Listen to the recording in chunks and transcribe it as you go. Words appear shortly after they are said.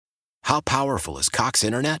How powerful is Cox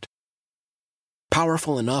Internet?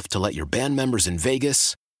 Powerful enough to let your band members in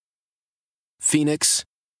Vegas, Phoenix,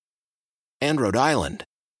 and Rhode Island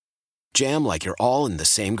jam like you're all in the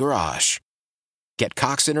same garage. Get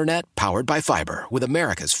Cox Internet powered by fiber with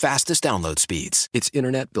America's fastest download speeds. It's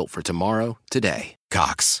internet built for tomorrow, today.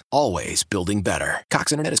 Cox, always building better.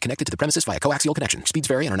 Cox Internet is connected to the premises via coaxial connection. Speeds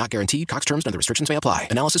vary and are not guaranteed. Cox terms and other restrictions may apply.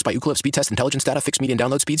 Analysis by Ookla Speed Test Intelligence Data. Fixed median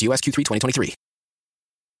download speeds. US Q3 2023.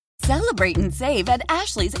 Celebrate and save at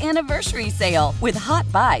Ashley's Anniversary Sale. With Hot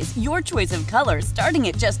Buys, your choice of colors starting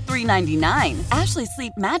at just $3.99. Ashley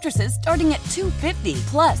Sleep mattresses starting at $2.50.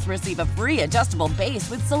 Plus, receive a free adjustable base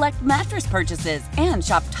with select mattress purchases. And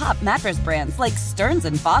shop top mattress brands like Stearns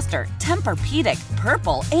 & Foster, Tempur-Pedic,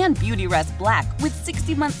 Purple, and Beautyrest Black with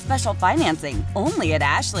 60-month special financing. Only at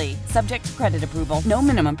Ashley. Subject to credit approval. No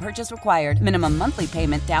minimum purchase required. Minimum monthly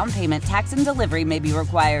payment, down payment, tax, and delivery may be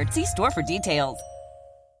required. See store for details.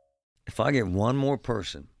 If I get one more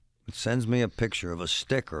person that sends me a picture of a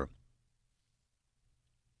sticker,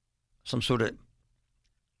 some sort of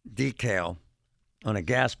decal on a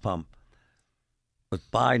gas pump with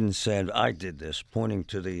Biden said, I did this, pointing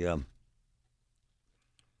to the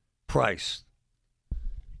price.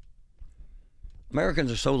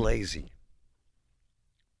 Americans are so lazy.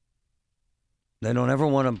 They don't ever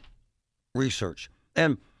want to research.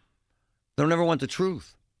 And they don't ever want the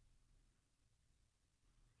truth.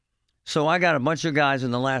 So I got a bunch of guys in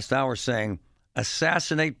the last hour saying,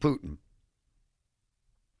 assassinate Putin.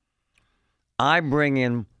 I bring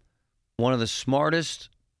in one of the smartest,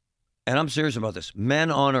 and I'm serious about this,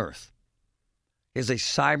 men on earth. He's a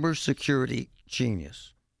cybersecurity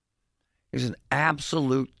genius. He's an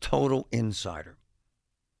absolute total insider.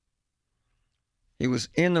 He was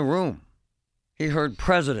in the room. He heard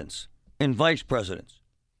presidents and vice presidents.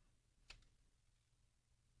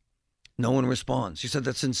 No one responds. He said,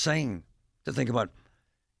 that's insane to think about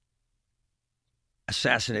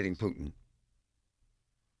assassinating Putin.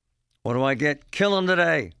 What do I get? Kill him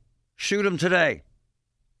today. Shoot him today.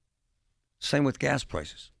 Same with gas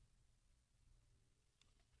prices.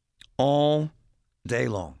 All day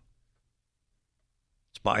long.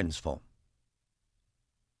 It's Biden's fault.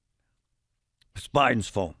 It's Biden's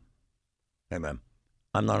fault. Hey, man,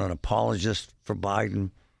 I'm not an apologist for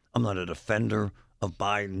Biden. I'm not a defender of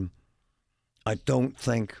Biden. I don't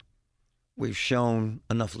think we've shown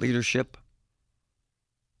enough leadership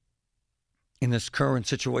in this current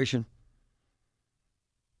situation.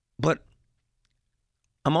 But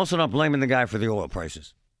I'm also not blaming the guy for the oil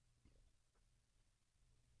prices.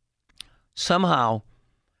 Somehow,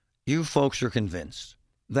 you folks are convinced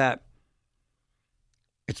that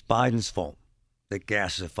it's Biden's fault that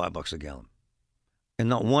gas is at $5 a gallon. And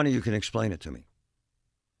not one of you can explain it to me.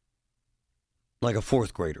 Like a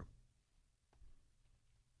fourth grader.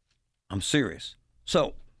 I'm serious.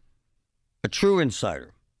 So, a true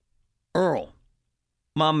insider, Earl,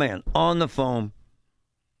 my man, on the phone,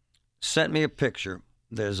 sent me a picture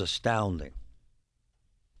that is astounding.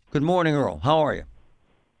 Good morning, Earl. How are you?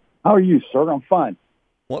 How are you, sir? I'm fine.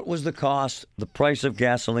 What was the cost, the price of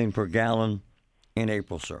gasoline per gallon in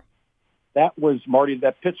April, sir? That was, Marty,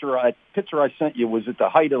 that picture I sent you was at the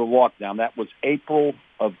height of the lockdown. That was April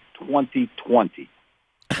of 2020.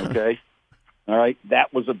 Okay? All right,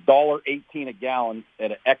 that was $1.18 a gallon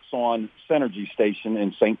at an Exxon Synergy station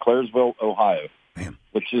in St. Clairsville, Ohio,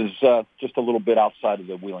 which is just a little bit outside of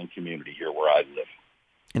the Wheeling community here where I live.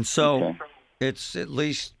 And so it's at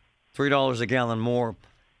least $3 a gallon more,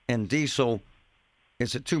 and diesel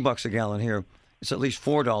is at $2 a gallon here. It's at least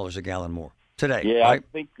 $4 a gallon more today. Yeah, right?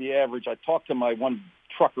 I think the average. I talked to my one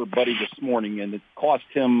trucker buddy this morning, and it cost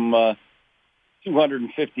him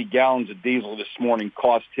 250 gallons of diesel this morning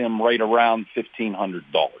cost him right around $1,500.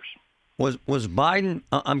 Was Biden,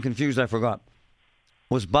 I'm confused, I forgot.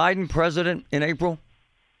 Was Biden president in April?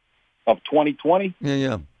 Of 2020?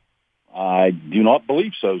 Yeah. I do not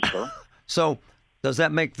believe so, sir. So, does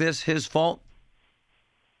that make this his fault?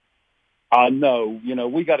 No.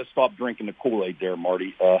 We got to stop drinking the Kool-Aid there,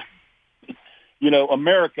 Marty.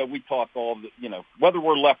 America, we talk whether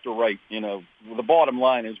we're left or right, the bottom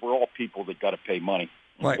line is we're all people that got to pay money.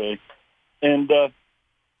 Okay. Right. And the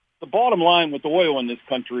bottom line with oil in this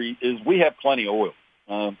country is we have plenty of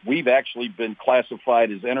oil. We've actually been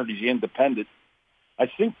classified as energy independent, I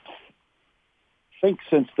think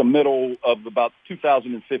since the middle of about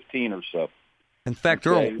 2015 or so. In fact,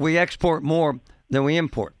 Earl, we export more than we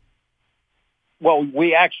import. Well,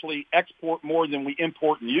 we actually export more than we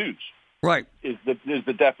import and use. Right. Is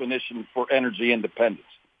the definition for energy independence.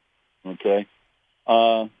 Okay.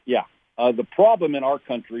 The problem in our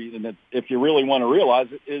country, and if you really want to realize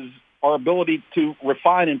it, is our ability to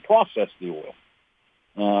refine and process the oil.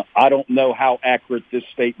 I don't know how accurate this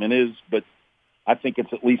statement is, but I think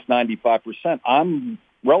it's at least 95%. I'm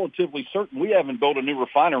relatively certain we haven't built a new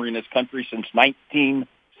refinery in this country since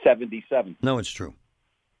 1977. No, it's true.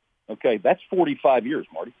 Okay, that's 45 years,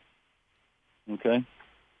 Marty. Okay,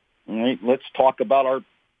 all right. Let's talk about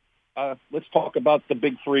the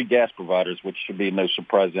big three gas providers, which should be no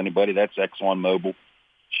surprise to anybody. That's ExxonMobil,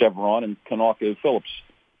 Chevron, and ConocoPhillips.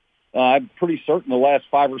 I'm pretty certain the last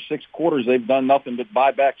 5 or 6 quarters they've done nothing but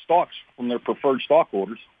buy back stocks from their preferred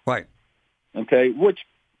stockholders. Right. Okay,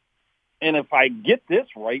 and if I get this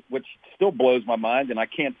right, which still blows my mind and I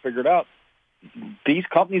can't figure it out, these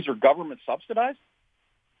companies are government subsidized?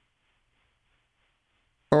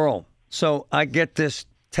 Earl, so I get this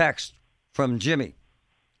text from Jimmy.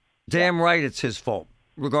 Damn right it's his fault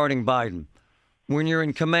regarding Biden. When you're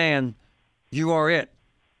in command, you are it.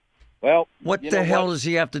 Well, what the hell does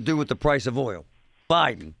he have to do with the price of oil?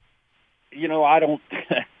 Biden. I don't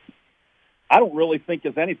really think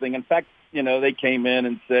there's anything. In fact, they came in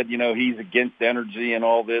and said, he's against energy and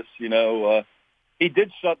all this. He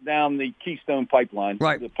did shut down the Keystone Pipeline.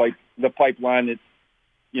 Right. The pipeline that,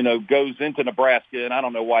 goes into Nebraska, and I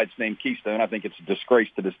don't know why it's named Keystone. I think it's a disgrace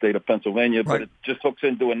to the state of Pennsylvania, right. But it just hooks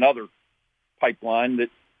into another pipeline that's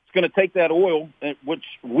going to take that oil, which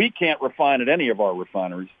we can't refine at any of our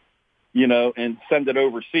refineries, and send it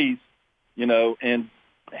overseas, and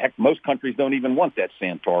heck, most countries don't even want that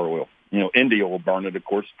sand tar oil. India will burn it, of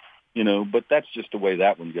course, but that's just the way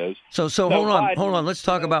that one goes. So hold on. Let's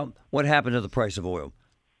talk about what happened to the price of oil.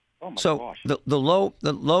 Oh my gosh. the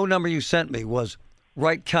low number you sent me was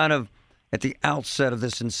right kind of at the outset of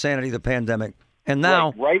this insanity, the pandemic. And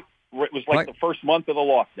now... Right. It was like the first month of the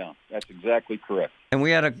lockdown. That's exactly correct. And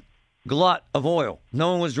we had a glut of oil.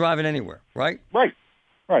 No one was driving anywhere, right? Right.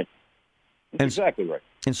 That's exactly right.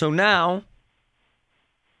 And so now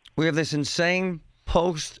we have this insane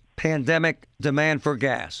post-pandemic demand for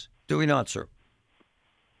gas. Do we not, sir?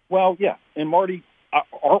 Well, yeah. And Marty,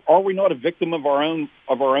 are we not a victim of our own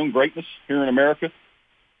greatness here in America?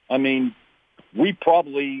 I mean, we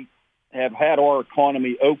probably have had our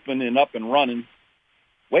economy open and up and running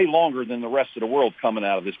way longer than the rest of the world coming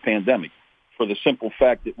out of this pandemic, for the simple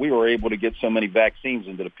fact that we were able to get so many vaccines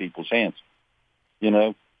into the people's hands.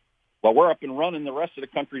 While we're up and running, the rest of the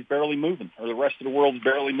country's barely moving, or the rest of the world's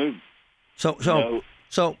barely moving. So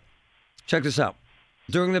check this out.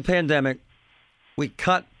 During the pandemic, we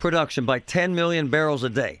cut production by 10 million barrels a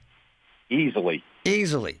day. Easily,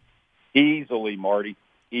 Marty.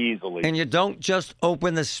 Easily. And you don't just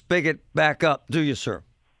open the spigot back up, do you, sir?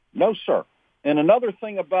 No, sir. And another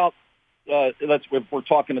thing about, if we're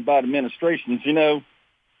talking about administrations,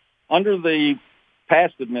 under the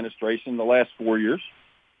past administration, the last 4 years,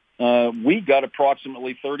 we got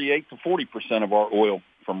approximately 38 to 40% of our oil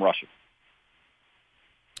from Russia.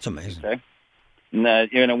 It's amazing. Okay.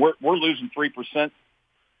 And, we're losing 3%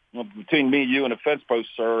 between me, you, and a fence post,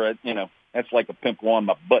 sir. That's like a pimp on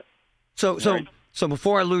my butt. So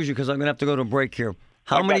before I lose you, because I'm going to have to go to a break here,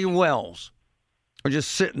 how many wells are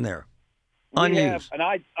just sitting there unused? And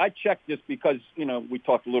I checked this because, we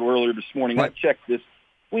talked a little earlier this morning. Right. I checked this.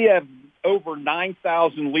 We have over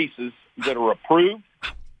 9,000 leases that are approved,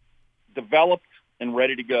 developed, and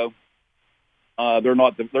ready to go. They're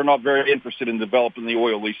not very interested in developing the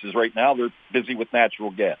oil leases right now. They're busy with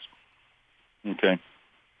natural gas. Okay.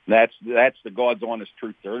 That's the God's honest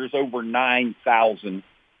truth there. There's over 9,000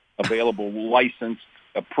 available, licensed,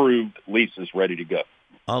 approved leases ready to go.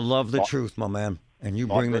 I love the truth, my man, and you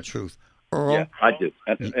bring the truth. Earl? Yeah, I do.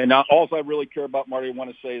 And all I really care about, Marty, I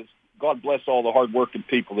want to say is God bless all the hardworking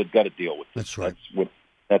people that got to deal with this. That's right.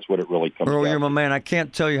 That's what it really comes down to. Earl, you're my man. I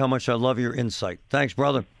can't tell you how much I love your insight. Thanks,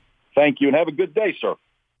 brother. Thank you, and have a good day, sir.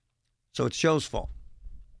 So it's Joe's fault.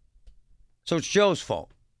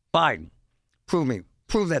 Biden.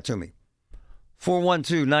 Prove that to me.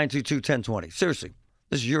 412-922-1020. Seriously,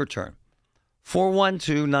 this is your turn.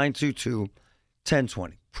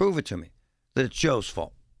 412-922-1020. Prove it to me that it's Joe's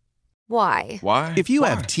fault. Why? If you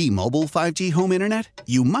have T-Mobile 5G home internet,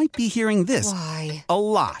 you might be hearing this Why? a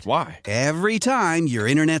lot. Why? Every time your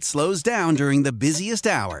internet slows down during the busiest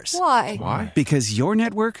hours. Why? Because your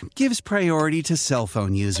network gives priority to cell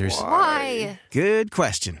phone users. Why? Good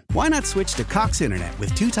question. Why not switch to Cox Internet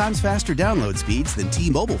with 2 times faster download speeds than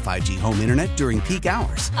T-Mobile 5G home internet during peak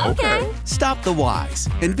hours? Okay. Stop the whys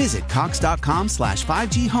and visit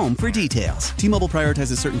cox.com/5G home for details. T-Mobile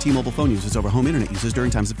prioritizes certain T-Mobile phone users over home internet users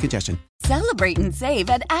during times of congestion. Celebrate and save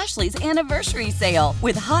at Ashley's Anniversary Sale.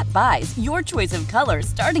 With Hot Buys, your choice of colors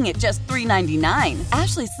starting at just $3.99.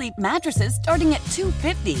 Ashley Sleep mattresses starting at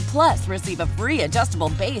 $2.50. Plus, receive a free adjustable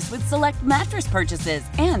base with select mattress purchases.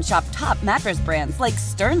 And shop top mattress brands like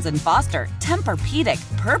Stearns & Foster, Tempur-Pedic,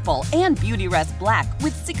 Purple, and Beautyrest Black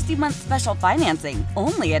with 60-month special financing.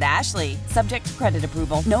 Only at Ashley. Subject to credit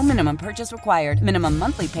approval. No minimum purchase required. Minimum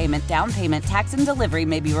monthly payment, down payment, tax, and delivery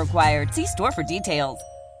may be required. See store for details.